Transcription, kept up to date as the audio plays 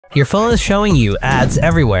Your phone is showing you ads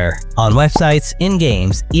everywhere, on websites, in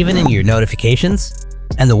games, even in your notifications.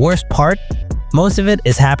 And the worst part? Most of it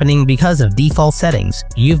is happening because of default settings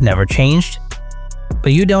you've never changed.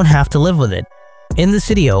 But you don't have to live with it. In this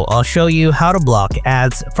video, I'll show you how to block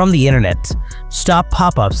ads from the internet, stop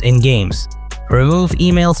pop-ups in games, remove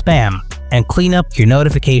email spam, and clean up your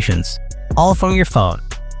notifications, all from your phone.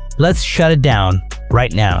 Let's shut it down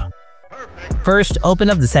right now. First, open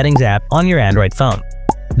up the Settings app on your Android phone.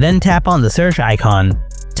 Then tap on the search icon,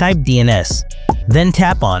 type DNS. Then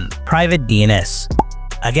tap on Private DNS.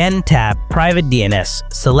 Again, tap Private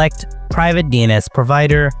DNS. Select Private DNS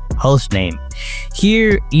Provider Hostname.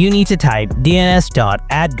 Here, you need to type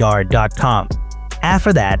dns.adguard.com.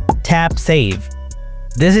 After that, tap Save.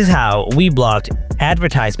 This is how we blocked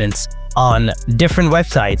advertisements on different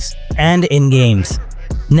websites and in games.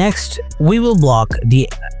 Next, we will block the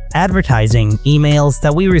advertising emails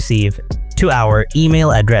that we receive to our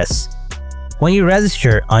email address. When you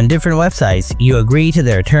register on different websites, you agree to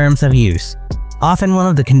their terms of use. Often one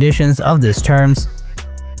of the conditions of these terms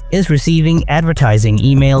is receiving advertising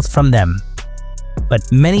emails from them.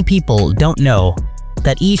 But many people don't know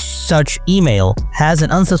that each such email has an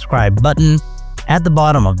unsubscribe button at the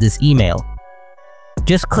bottom of this email.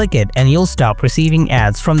 Just click it and you'll stop receiving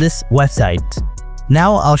ads from this website.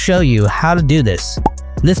 Now I'll show you how to do this.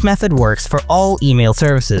 This method works for all email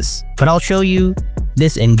services, but I'll show you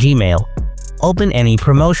this in Gmail. Open any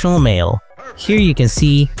promotional mail. Here you can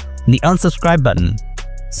see the unsubscribe button.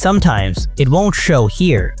 Sometimes it won't show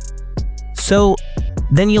here. So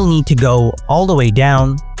then you'll need to go all the way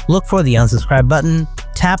down, look for the unsubscribe button,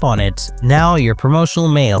 tap on it. Now your promotional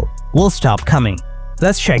mail will stop coming.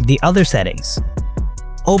 Let's check the other settings.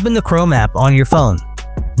 Open the Chrome app on your phone.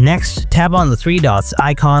 Next, tap on the three dots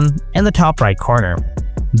icon in the top right corner.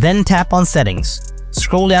 Then tap on Settings.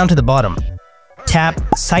 Scroll down to the bottom. Tap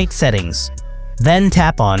Site Settings. Then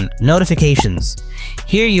tap on Notifications.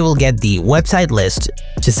 Here you will get the website list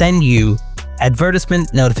to send you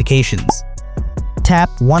advertisement notifications. Tap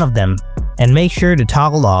one of them and make sure to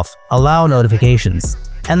toggle off Allow Notifications.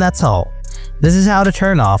 And that's all. This is how to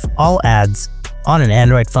turn off all ads on an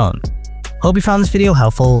Android phone. Hope you found this video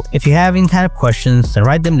helpful. If you have any kind of questions, then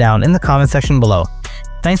write them down in the comment section below.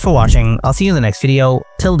 Thanks for watching. I'll see you in the next video.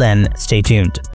 Till then, stay tuned.